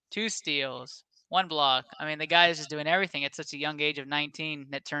 rebounds, 2 steals, 1 block. I mean, the guy is just doing everything at such a young age of 19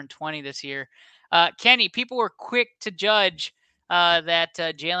 that turned 20 this year. Kenny, people were quick to judge that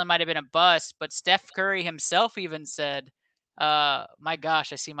Jalen might have been a bust, but Steph Curry himself even said, my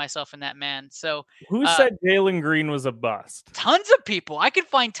gosh, I see myself in that man. So who said Jalen Green was a bust? Tons of people. I could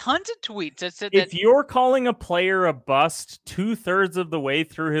find tons of tweets that said if you're calling a player a bust 2/3 of the way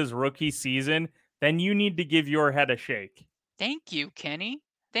through his rookie season, then you need to give your head a shake. Thank you, Kenny.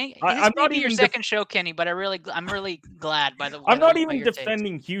 I'm not even your second show, Kenny, but I'm really glad by the way. I'm not even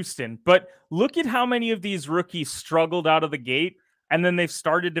defending Houston, but look at how many of these rookies struggled out of the gate, and then they've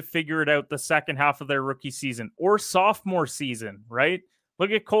started to figure it out the second half of their rookie season or sophomore season, right?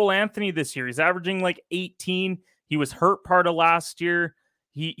 Look at Cole Anthony this year. He's averaging like 18. He was hurt part of last year.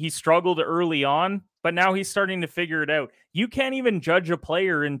 He struggled early on, but now he's starting to figure it out. You can't even judge a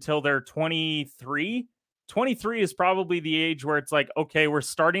player until they're 23. 23 is probably the age where it's like, okay, we're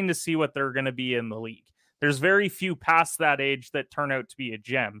starting to see what they're going to be in the league. There's very few past that age that turn out to be a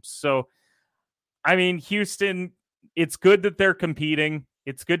gem. So, I mean, Houston, it's good that they're competing.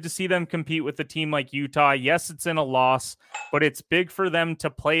 It's good to see them compete with a team like Utah. Yes, it's in a loss, but it's big for them to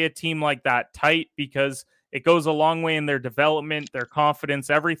play a team like that tight because it goes a long way in their development, their confidence,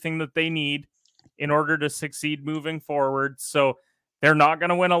 everything that they need in order to succeed moving forward. So, they're not going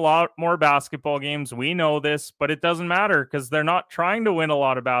to win a lot more basketball games. We know this, but it doesn't matter because they're not trying to win a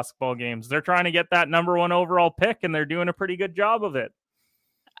lot of basketball games. They're trying to get that number 1 overall pick, and they're doing a pretty good job of it.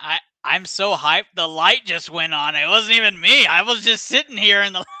 I'm so hyped. The light just went on. It wasn't even me. I was just sitting here,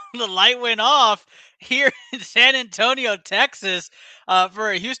 and the light went off here in San Antonio, Texas, for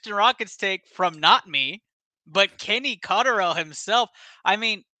a Houston Rockets take from not me, but Kenny Cotterill himself. I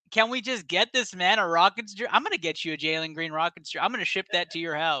mean, can we just get this man a Rockets jersey? I'm going to get you a Jalen Green Rockets jersey. I'm going to ship that to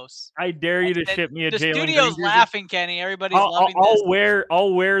your house. I dare you to ship me a Jalen Green jersey. The studio's laughing, Kenny. Everybody's loving this.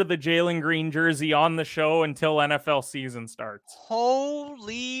 I'll wear the Jalen Green jersey on the show until NFL season starts.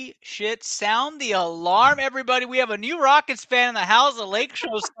 Holy shit. Sound the alarm, everybody. We have a new Rockets fan in the house. The Lake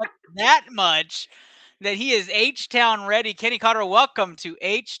Show's that much that he is H-Town ready. Kenny Cotterill, welcome to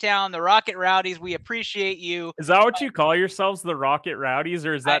H-Town, the Rocket Rowdies. We appreciate you. Is that what you call yourselves, the Rocket Rowdies,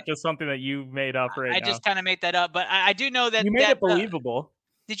 or is that just something that you made up right now? I just kind of made that up, but I do know that— You made it believable.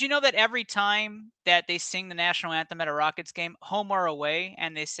 Did you know that every time that they sing the national anthem at a Rockets game, home or away,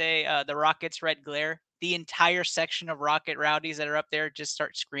 and they say the Rockets Red Glare, the entire section of Rocket Rowdies that are up there just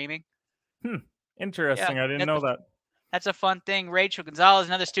start screaming? Interesting. Yeah, I didn't know that. That's a fun thing. Rachel Gonzalez,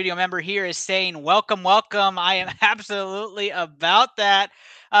 another studio member here, is saying, welcome, welcome. I am absolutely about that.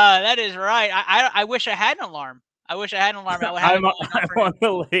 That is right. I wish I had an alarm. I wish I had an alarm. I'm on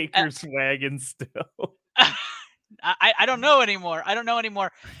the Lakers wagon still. I don't know anymore.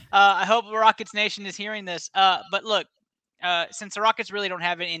 I hope Rockets Nation is hearing this. But look, since the Rockets really don't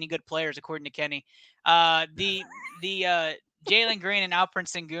have any good players, according to Kenny, the Jalen Green and Alperen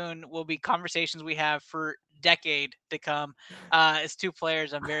Sengun will be conversations we have for decade to come. As 2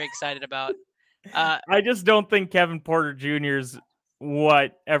 players I'm very excited about. I just don't think Kevin Porter Jr. is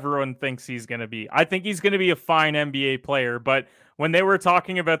what everyone thinks he's going to be. I think he's going to be a fine NBA player, but when they were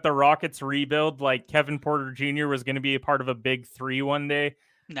talking about the Rockets rebuild, like Kevin Porter Jr. was going to be a part of a big 3 one day,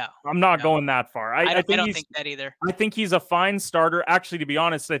 No. I'm not No. going that far. I don't he's, think that either. I think he's a fine starter. Actually, to be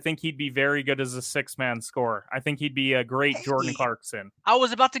honest, I think he'd be very good as a 6-man scorer. I think he'd be a great Jordan Clarkson. I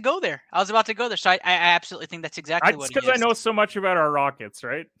was about to go there. So I absolutely think that's exactly what he is. Because I know so much about our Rockets,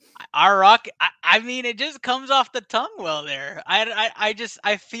 right? Our Rocket. I mean, it just comes off the tongue well there. I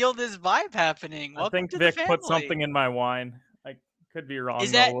feel this vibe happening. Welcome I think to Vic the put family. something in my wine. I could be wrong.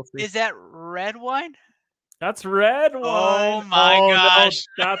 Is though. that that red wine? That's red wine. Oh my gosh.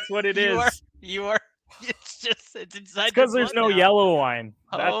 No, that's what it is. You are. It's inside. Because there's no now. yellow wine.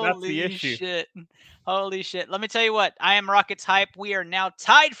 That's Holy the issue. shit. Holy shit. Let me tell you what. I am Rockets hype. We are now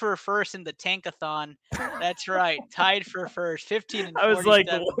tied for first in the Tankathon. That's right. Tied for first. 15 and 47. I was like,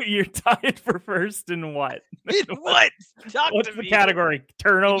 well, you're tied for first in what? In what? What's the category?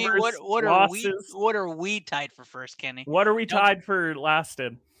 Turnovers, losses? What are we tied for first, Kenny? What are we tied for last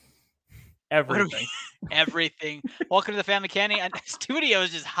in? Everything. Everything. Welcome to the family, Kenny. And studio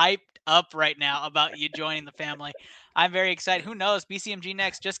is just hyped up right now about you joining the family. I'm very excited. Who knows? BCMG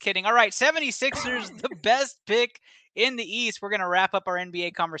next. Just kidding. All right, 76ers, the best pick in the East. We're going to wrap up our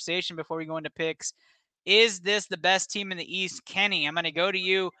NBA conversation before we go into picks. Is this the best team in the East? Kenny, I'm going to go to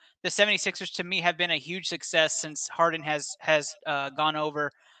you. The 76ers, to me, have been a huge success since Harden has gone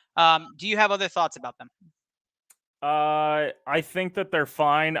over. Do you have other thoughts about them? I think that they're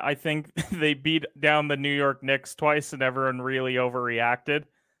fine. I think they beat down the New York Knicks twice and everyone really overreacted.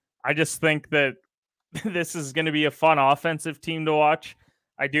 I just think that this is going to be a fun offensive team to watch.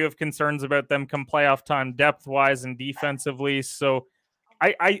 I do have concerns about them come playoff time depth-wise and defensively. So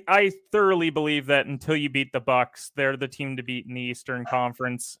I thoroughly believe that until you beat the Bucks, they're the team to beat in the Eastern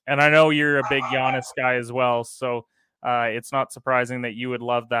Conference. And I know you're a big Giannis guy as well, so it's not surprising that you would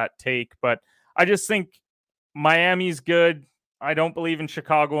love that take. But I just think Miami's good. I don't believe in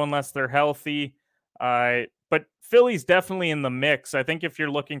Chicago unless they're healthy. But Philly's definitely in the mix. I think if you're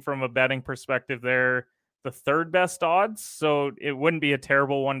looking from a betting perspective, they're the third best odds. So it wouldn't be a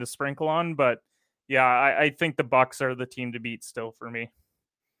terrible one to sprinkle on. But yeah, I think the Bucks are the team to beat still for me.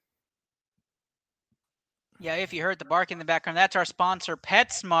 Yeah, if you heard the bark in the background, that's our sponsor,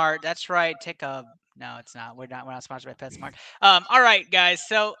 PetSmart. That's right. No, it's not. We're not sponsored by PetSmart. All right, guys.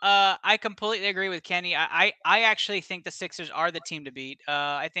 So I completely agree with Kenny. I actually think the Sixers are the team to beat.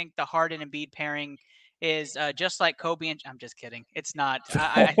 I think the Harden and Embiid pairing is just like Kobe and I'm just kidding. It's not. You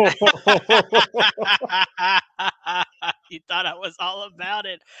thought I was all about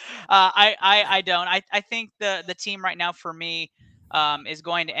it. I don't. I think the team right now for me is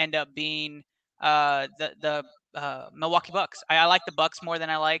going to end up being the Milwaukee Bucks. I like the Bucks more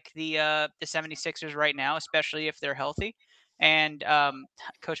than I like the 76ers right now, especially if they're healthy. And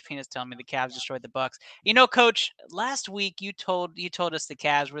Coach Peanut's telling me the Cavs destroyed the Bucks. You know, Coach, last week you told us the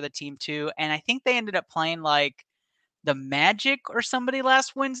Cavs were the team too, and I think they ended up playing like the Magic or somebody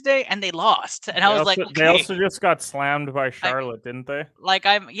last Wednesday, and they lost. And I was like, okay. They also just got slammed by Charlotte, didn't they? Like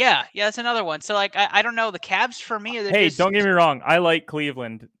yeah, that's another one. So like I don't know, the Cavs for me. Hey, don't get me wrong, I like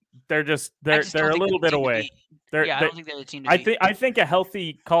Cleveland. They're a little bit away. I don't think they're the team to beat. I think a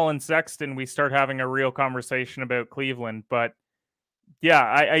healthy Colin Sexton, we start having a real conversation about Cleveland. But yeah,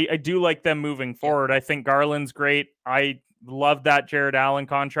 I do like them moving forward. I think Garland's great. I love that Jared Allen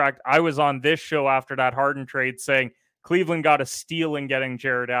contract. I was on this show after that Harden trade saying Cleveland got a steal in getting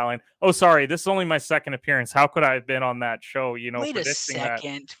Jared Allen. Oh, sorry, this is only my second appearance. How could I have been on that show? Wait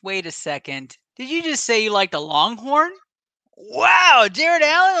a second. Did you just say you like the Longhorn? Wow, Jared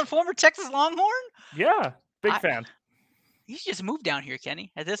Allen, a former Texas Longhorn? Yeah, big fan. You should just move down here,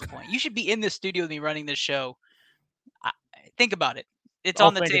 Kenny, at this point. You should be in the studio with me running this show. Think about it. It's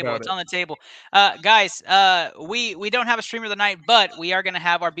on the table. It's on the table. Guys, we don't have a streamer of the night, but we are going to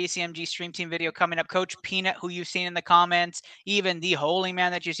have our BCMG stream team video coming up. Coach Peanut, who you've seen in the comments, even the Holy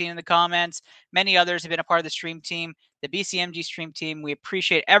Man that you've seen in the comments. Many others have been a part of the stream team. The BCMG stream team, we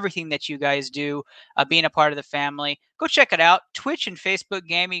appreciate everything that you guys do, being a part of the family. Go check it out. Twitch and Facebook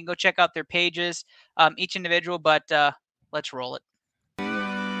Gaming. Go check out their pages, each individual, but let's roll it.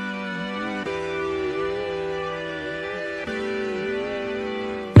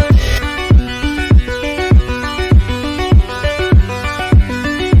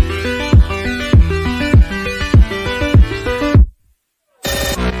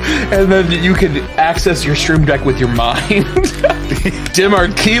 And then you can access your stream deck with your mind. Dim our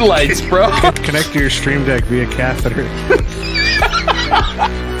key lights, bro. Connect to your stream deck via catheter.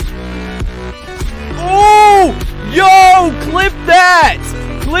 Oh! Yo! Clip that!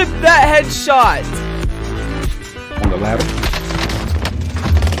 Clip that headshot! On the ladder.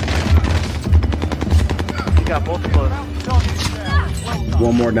 You got both of those.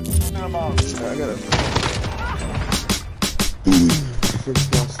 One more down. I got it.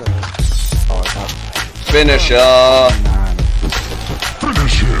 Finisher.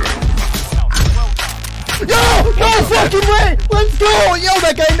 No! No fucking way! Let's go! Yo,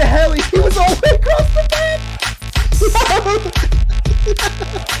 that guy in the heli, he was all the way across the bed!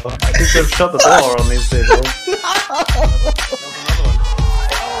 I think they've shut the door on these people.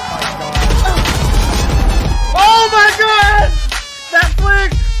 Oh my god! That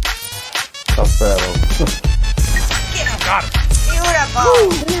flick! That's fair though. Got him.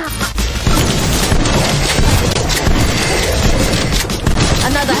 Beautiful.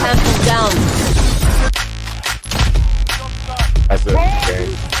 Another handful down. That's it. Okay.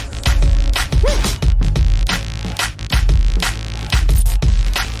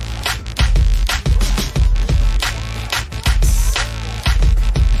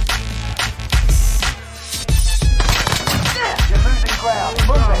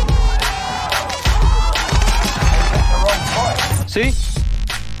 See?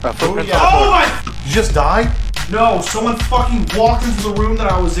 Oh my! Did you just die? No, someone fucking walked into the room that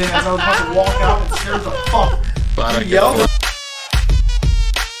I was in as I was about to walk out and scared the fuck. He yelled.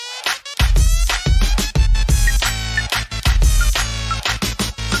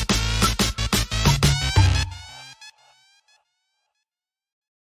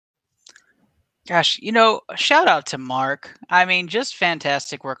 Gosh, you know, shout out to Mark. I mean, just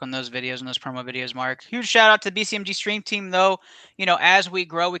fantastic work on those videos and those promo videos, Mark. Huge shout out to the BCMG Stream Team, though. You know, as we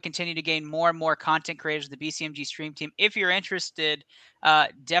grow, we continue to gain more and more content creators of the BCMG Stream Team. If you're interested,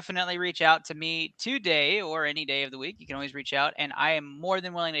 definitely reach out to me today or any day of the week. You can always reach out, and I am more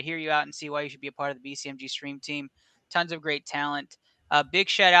than willing to hear you out and see why you should be a part of the BCMG Stream Team. Tons of great talent. Big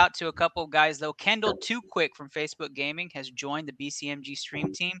shout out to a couple of guys, though. Kendall Too Quick from Facebook Gaming has joined the BCMG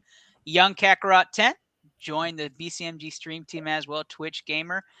Stream Team. Young Kakarot 10 joined the BCMG Stream Team as well, Twitch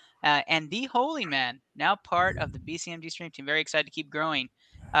Gamer. And The Holy Man, now part of the BCMG Stream Team. Very excited to keep growing.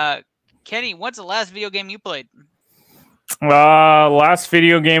 Kenny, what's the last video game you played? Last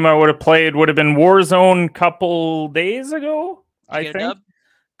video game I would have played would have been Warzone couple days ago, I think.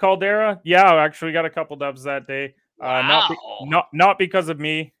 Caldera. Yeah, actually we got a couple dubs that day. Wow. Not because of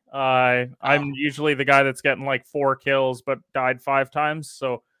me. I'm usually the guy that's getting like 4 kills but died 5 times.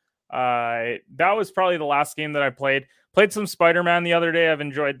 So that was probably the last game that I played. Played some Spider-Man the other day. I've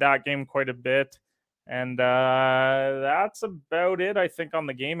enjoyed that game quite a bit. And that's about it, I think, on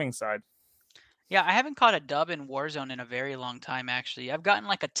the gaming side. Yeah, I haven't caught a dub in Warzone in a very long time, actually. I've gotten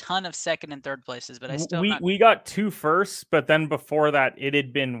like a ton of second and third places, but I still we got 2 firsts, but then before that, it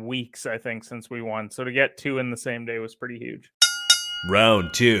had been weeks, I think, since we won. So to get 2 in the same day was pretty huge.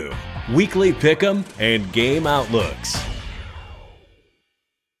 Round 2. Weekly Pick'em and Game Outlooks.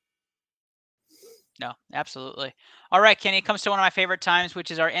 No, absolutely. All right, Kenny, it comes to one of my favorite times,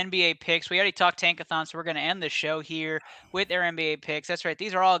 which is our NBA picks. We already talked Tankathon, so we're going to end the show here with our NBA picks. That's right.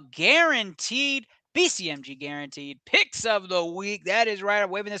 These are all guaranteed, BCMG guaranteed picks of the week. That is right.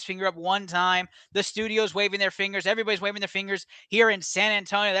 I'm waving this finger up one time. The studio's waving their fingers. Everybody's waving their fingers here in San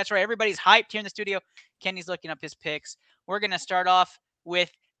Antonio. That's right. Everybody's hyped here in the studio. Kenny's looking up his picks. We're going to start off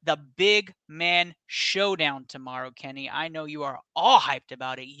with the big man showdown tomorrow, Kenny. I know you are all hyped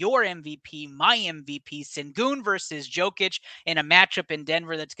about it. Your MVP, my MVP, Sengun versus Jokic in a matchup in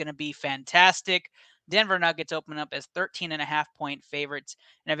Denver that's going to be fantastic. Denver Nuggets open up as 13.5-point favorites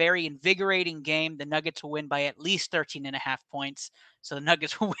in a very invigorating game. The Nuggets will win by at least 13.5 points. So the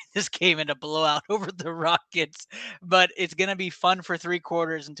Nuggets will win this game in a blowout over the Rockets. But it's going to be fun for 3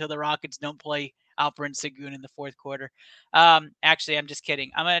 quarters until the Rockets don't play Alperen Sengun in the 4th quarter. Actually, I'm just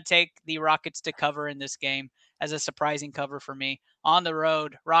kidding. I'm going to take the Rockets to cover in this game as a surprising cover for me. On the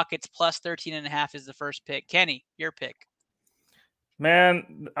road, Rockets plus 13.5 is the first pick. Kenny, your pick.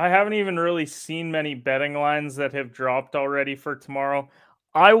 Man, I haven't even really seen many betting lines that have dropped already for tomorrow.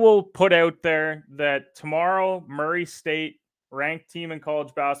 I will put out there that tomorrow, Murray State, ranked team in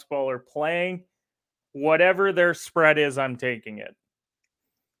college basketball, are playing. Whatever their spread is, I'm taking it.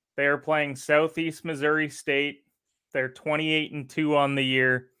 They are playing Southeast Missouri State. They're 28-2 on the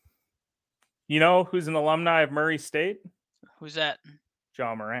year. You know who's an alumni of Murray State? Who's that?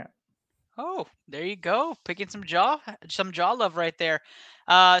 Ja Morant. Oh, there you go. Picking some jaw love right there.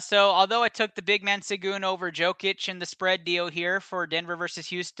 So although I took the big man Sengun over Jokic in the spread deal here for Denver versus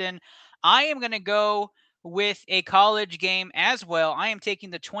Houston, I am going to go with a college game as well. I am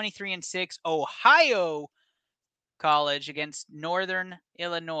taking the 23-6 Ohio College against Northern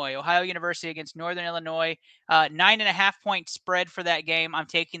Illinois. Ohio University against Northern Illinois. 9.5-point spread for that game. I'm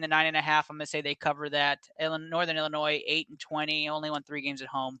taking the 9.5. I'm going to say they cover that. Northern Illinois 8-20, only won 3 games at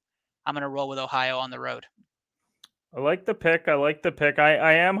home. I'm going to roll with Ohio on the road. I like the pick.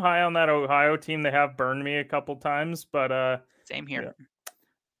 I am high on that Ohio team. They have burned me a couple times, but same here.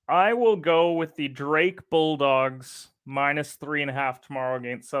 I will go with the Drake Bulldogs -3.5 tomorrow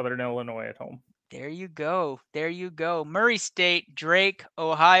against Southern Illinois at home. There you go. There you go. Murray State, Drake,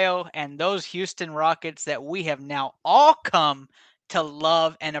 Ohio, and those Houston Rockets that we have now all come to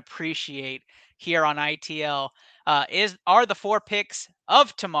love and appreciate here on ITL are the 4 picks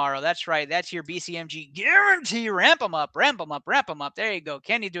of tomorrow. That's right. That's your BCMG guarantee. Ramp them up, ramp them up, ramp them up. There you go.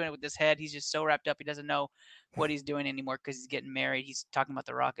 Kenny's doing it with his head. He's just so wrapped up. He doesn't know what he's doing anymore because he's getting married. He's talking about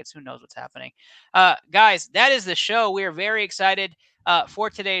the Rockets. Who knows what's happening? Guys, that is the show. We are very excited for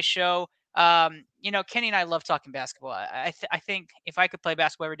today's show. Kenny and I love talking basketball. I think if I could play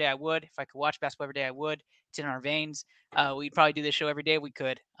basketball every day, I would. If I could watch basketball every day, I would. It's in our veins. We'd probably do this show every day. We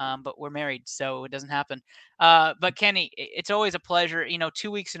could, but we're married, so it doesn't happen. But Kenny, it's always a pleasure.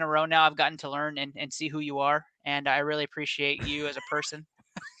 2 weeks in a row now, I've gotten to learn and see who you are, and I really appreciate you as a person.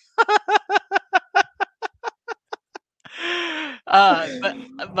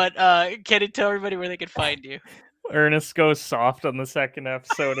 But Kenny, tell everybody where they can find you. Ernest goes soft on the second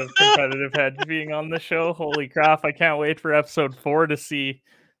episode of Competitive Hedge being on the show. Holy crap. I can't wait for episode 4 to see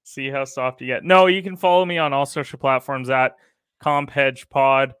how soft you get. No, you can follow me on all social platforms at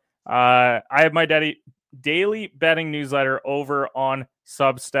CompHedgePod. I have my daily betting newsletter over on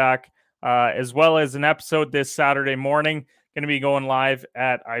Substack, as well as an episode this Saturday morning. Going to be going live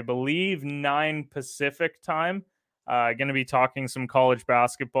at, I believe, 9 Pacific time. Going to be talking some college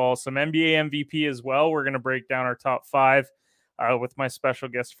basketball, some NBA MVP as well. We're going to break down our top 5 with my special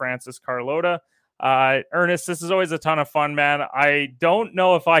guest, Francis Carlota. Ernest, this is always a ton of fun, man. I don't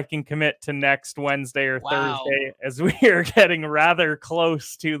know if I can commit to next Wednesday or Thursday, as we are getting rather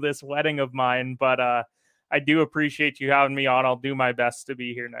close to this wedding of mine, but I do appreciate you having me on. I'll do my best to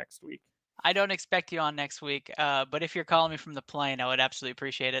be here next week. I don't expect you on next week, but if you're calling me from the plane, I would absolutely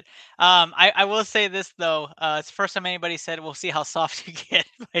appreciate it. I will say this, though. It's the first time anybody said, we'll see how soft you get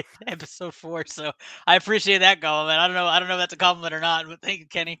by episode 4, so I appreciate that compliment. I don't know if that's a compliment or not, but thank you,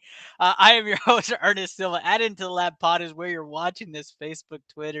 Kenny. I am your host, Ernest Silva. Add Into the Lab Pod is where you're watching this: Facebook,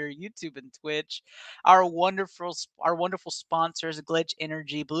 Twitter, YouTube, and Twitch. Our wonderful sponsors, Glitch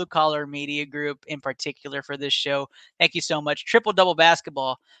Energy, Blue Collar Media Group, in particular for this show. Thank you so much. Triple Double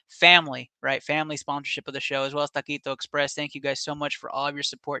Basketball, family. Right, family sponsorship of the show, as well as Taquito Express. Thank you guys so much for all of your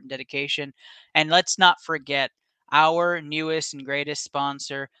support and dedication. And let's not forget our newest and greatest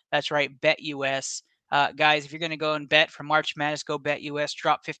sponsor. That's right, BetUS. Guys, if you're going to go and bet for March Madness, go BetUS.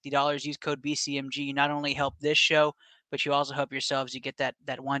 Drop $50. Use code BCMG. You not only help this show, but you also help yourselves. You get that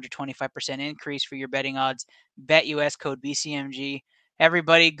 125% increase for your betting odds. BetUS, code BCMG.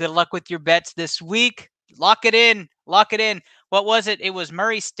 Everybody, good luck with your bets this week. Lock it in. Lock it in. What was it? It was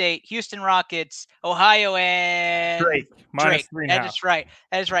Murray State, Houston Rockets, Ohio, and Drake. -3.5. That is right.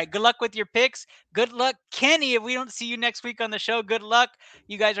 That is right. Good luck with your picks. Good luck, Kenny. If we don't see you next week on the show, good luck.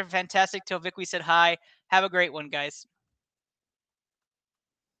 You guys are fantastic. Till Vic, we said hi. Have a great one, guys.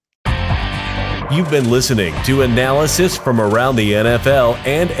 You've been listening to analysis from around the NFL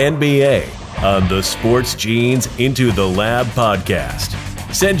and NBA on the Sports Genes Into the Lab podcast.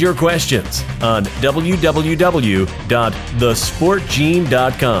 Send your questions on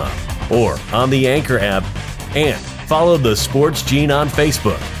www.thesportgene.com or on the Anchor app, and follow The Sports Gene on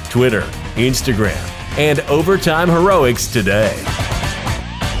Facebook, Twitter, Instagram, and Overtime Heroics today.